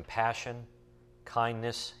heart of compassion,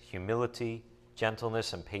 kindness, humility,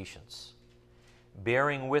 gentleness, and patience,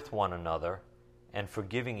 bearing with one another and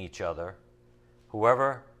forgiving each other.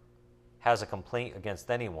 Whoever has a complaint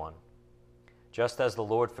against anyone, just as the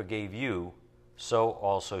Lord forgave you, so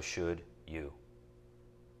also should you.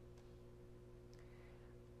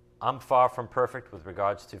 I'm far from perfect with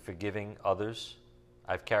regards to forgiving others.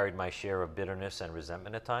 I've carried my share of bitterness and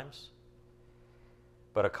resentment at times.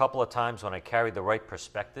 But a couple of times when I carried the right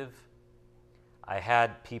perspective, I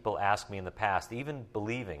had people ask me in the past, even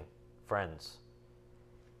believing friends,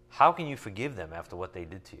 how can you forgive them after what they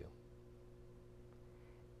did to you?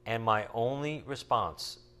 And my only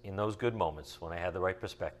response in those good moments when I had the right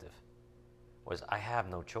perspective was, I have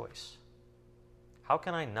no choice. how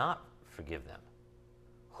can I not forgive them?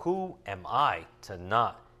 Who am I to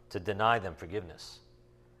deny them forgiveness?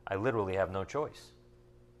 I literally have no choice.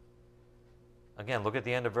 Again, look at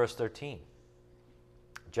the end of verse 13.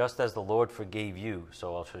 Just as the Lord forgave you,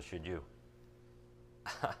 so also should you.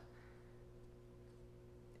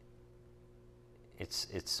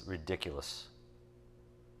 It's ridiculous.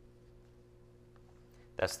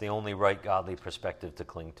 That's the only right godly perspective to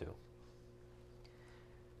cling to.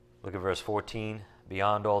 Look at verse 14.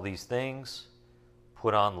 Beyond all these things,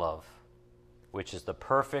 put on love, which is the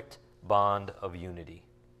perfect bond of unity.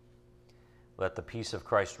 Let the peace of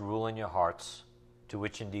Christ rule in your hearts, to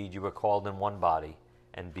which indeed you were called in one body,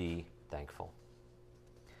 and be thankful.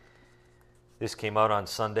 This came out on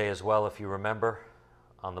Sunday as well, if you remember,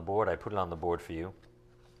 on the board. I put it on the board for you.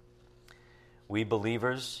 We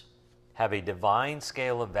believers have a divine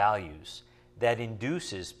scale of values that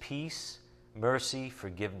induces peace, mercy,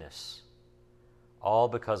 forgiveness, all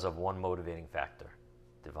because of one motivating factor: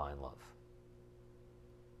 divine love.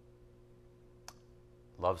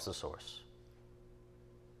 Love's the source.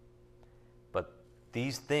 But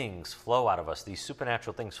these things flow out of us, these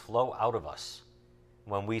supernatural things flow out of us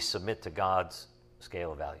when we submit to God's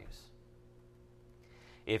scale of values.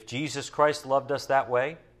 If Jesus Christ loved us that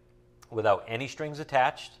way, without any strings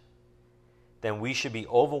attached, then we should be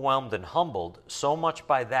overwhelmed and humbled so much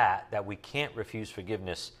by that we can't refuse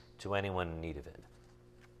forgiveness to anyone in need of it.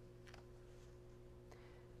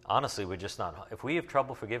 Honestly, we're just not. If we have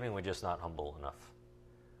trouble forgiving, we're just not humble enough.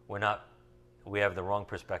 We have the wrong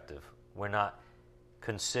perspective. We're not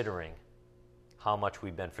considering how much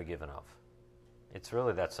we've been forgiven of. It's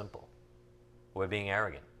really that simple. We're being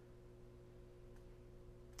arrogant.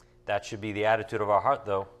 That should be the attitude of our heart,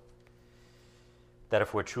 though, that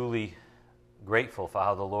if we're truly grateful for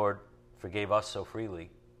how the Lord forgave us so freely,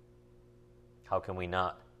 how can we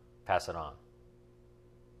not pass it on?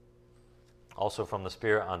 Also from the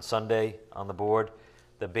Spirit on Sunday on the board,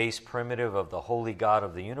 the base primitive of the holy God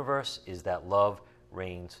of the universe is that love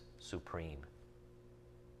reigns supreme.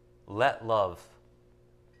 Let love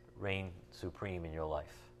reign supreme in your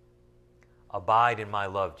life. Abide in my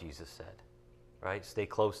love, Jesus said. Right? Stay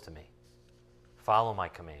close to me. Follow my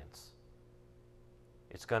commands.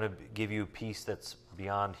 It's going to give you peace that's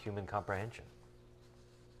beyond human comprehension.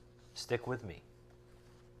 Stick with me.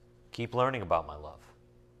 Keep learning about my love.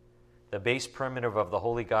 The base primitive of the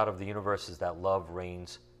holy God of the universe is that love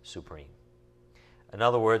reigns supreme. In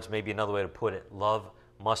other words, maybe another way to put it, love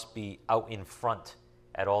must be out in front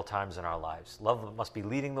at all times in our lives. Love must be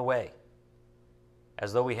leading the way,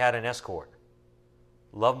 as though we had an escort.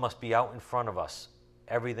 Love must be out in front of us,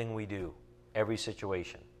 everything we do, every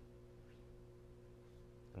situation.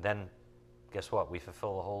 And then, guess what? We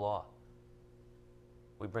fulfill the whole law.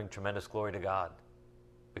 We bring tremendous glory to God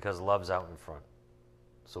because love's out in front.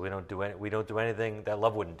 So we don't do anything that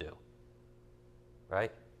love wouldn't do.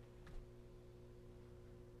 Right?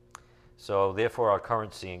 So therefore our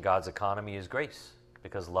currency in God's economy is grace,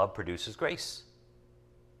 because love produces grace.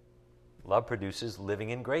 Love produces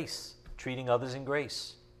living in grace, treating others in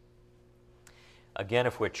grace. Again,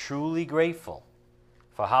 if we're truly grateful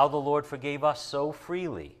for how the Lord forgave us so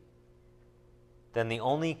freely, then the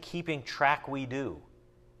only keeping track we do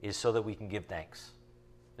is so that we can give thanks.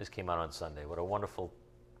 This came out on Sunday. What a wonderful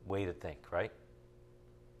way to think, right?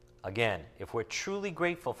 Again, if we're truly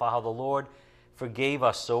grateful for how the Lord forgave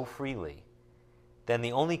us so freely, then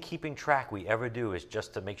the only keeping track we ever do is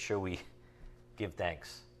just to make sure we give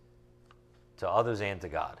thanks to others and to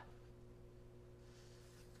God.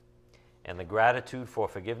 And the gratitude for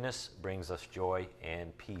forgiveness brings us joy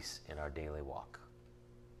and peace in our daily walk.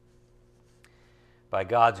 By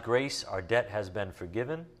God's grace, our debt has been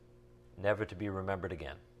forgiven, never to be remembered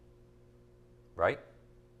again. Right?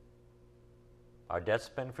 Our debt's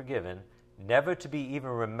been forgiven, never to be even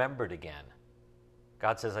remembered again.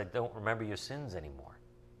 God says, I don't remember your sins anymore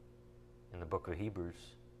in the book of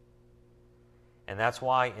Hebrews. And that's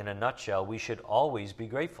why, in a nutshell, we should always be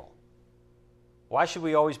grateful. Why should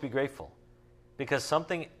we always be grateful? Because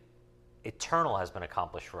something eternal has been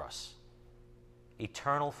accomplished for us.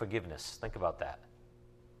 Eternal forgiveness. Think about that.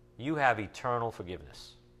 You have eternal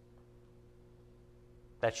forgiveness.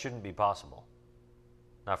 That shouldn't be possible.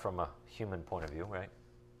 Not from a human point of view, right?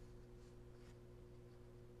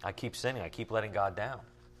 I keep sinning. I keep letting God down.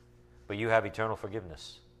 But you have eternal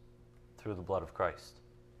forgiveness through the blood of Christ.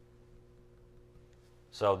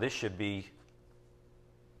 So this should be,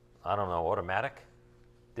 automatic.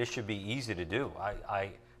 This should be easy to do.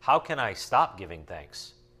 How can I stop giving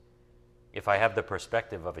thanks if I have the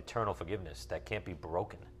perspective of eternal forgiveness that can't be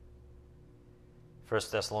broken?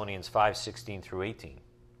 1 Thessalonians 5:16 through 18.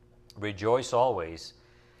 Rejoice always.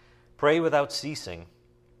 Pray without ceasing.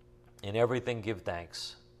 In everything give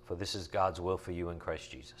thanks, for this is God's will for you in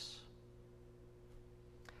Christ Jesus.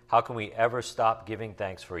 How can we ever stop giving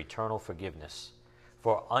thanks for eternal forgiveness,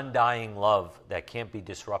 for undying love that can't be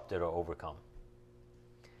disrupted or overcome,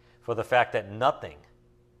 for the fact that nothing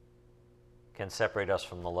can separate us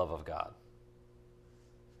from the love of God?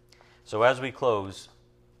 So as we close,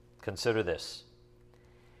 consider this.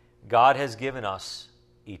 God has given us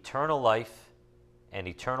eternal life and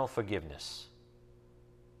eternal forgiveness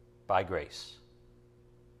by grace.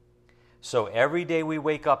 So every day we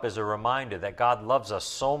wake up is a reminder that God loves us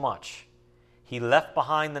so much. He left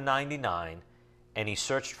behind the 99 and he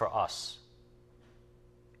searched for us,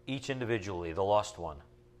 each individually, the lost one,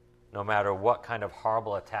 no matter what kind of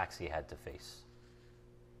horrible attacks he had to face.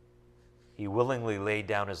 He willingly laid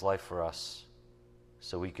down his life for us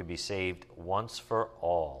so we could be saved once for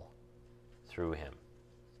all through him.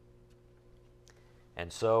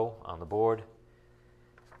 And so, on the board,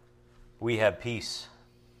 we have peace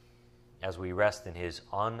as we rest in his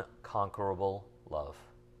unconquerable love.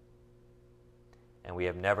 And we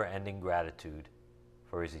have never-ending gratitude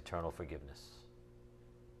for his eternal forgiveness.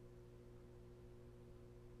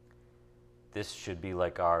 This should be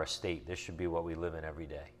like our estate. This should be what we live in every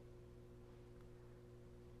day.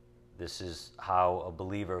 This is how a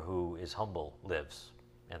believer who is humble lives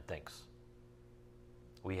and thinks.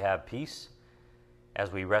 We have peace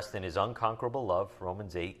as we rest in his unconquerable love,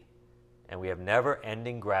 Romans 8, and we have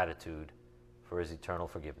never-ending gratitude for his eternal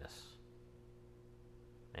forgiveness.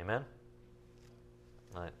 Amen?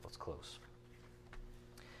 All right, let's close.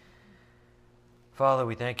 Father,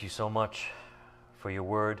 we thank you so much for your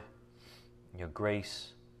word, your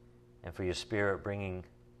grace, and for your Spirit bringing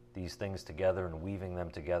these things together and weaving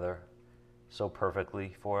them together so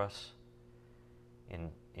perfectly for us in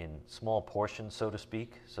small portions, so to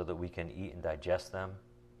speak, so that we can eat and digest them.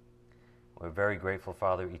 We're very grateful,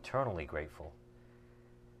 Father, eternally grateful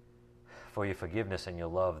for your forgiveness and your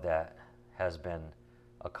love that has been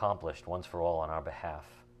accomplished once for all on our behalf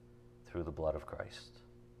through the blood of Christ.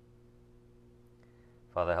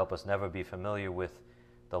 Father, help us never be familiar with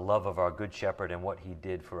the love of our Good Shepherd and what he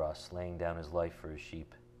did for us, laying down his life for his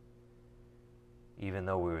sheep, even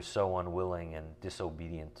though we were so unwilling and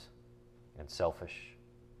disobedient and selfish.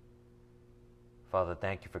 Father,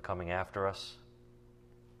 thank you for coming after us,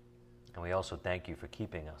 and we also thank you for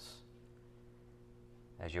keeping us.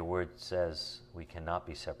 As your word says, we cannot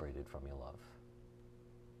be separated from your love.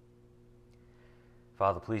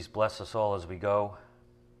 Father, please bless us all as we go.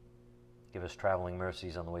 Give us traveling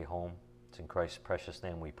mercies on the way home. It's in Christ's precious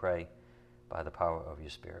name we pray, by the power of your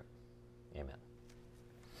Spirit. Amen.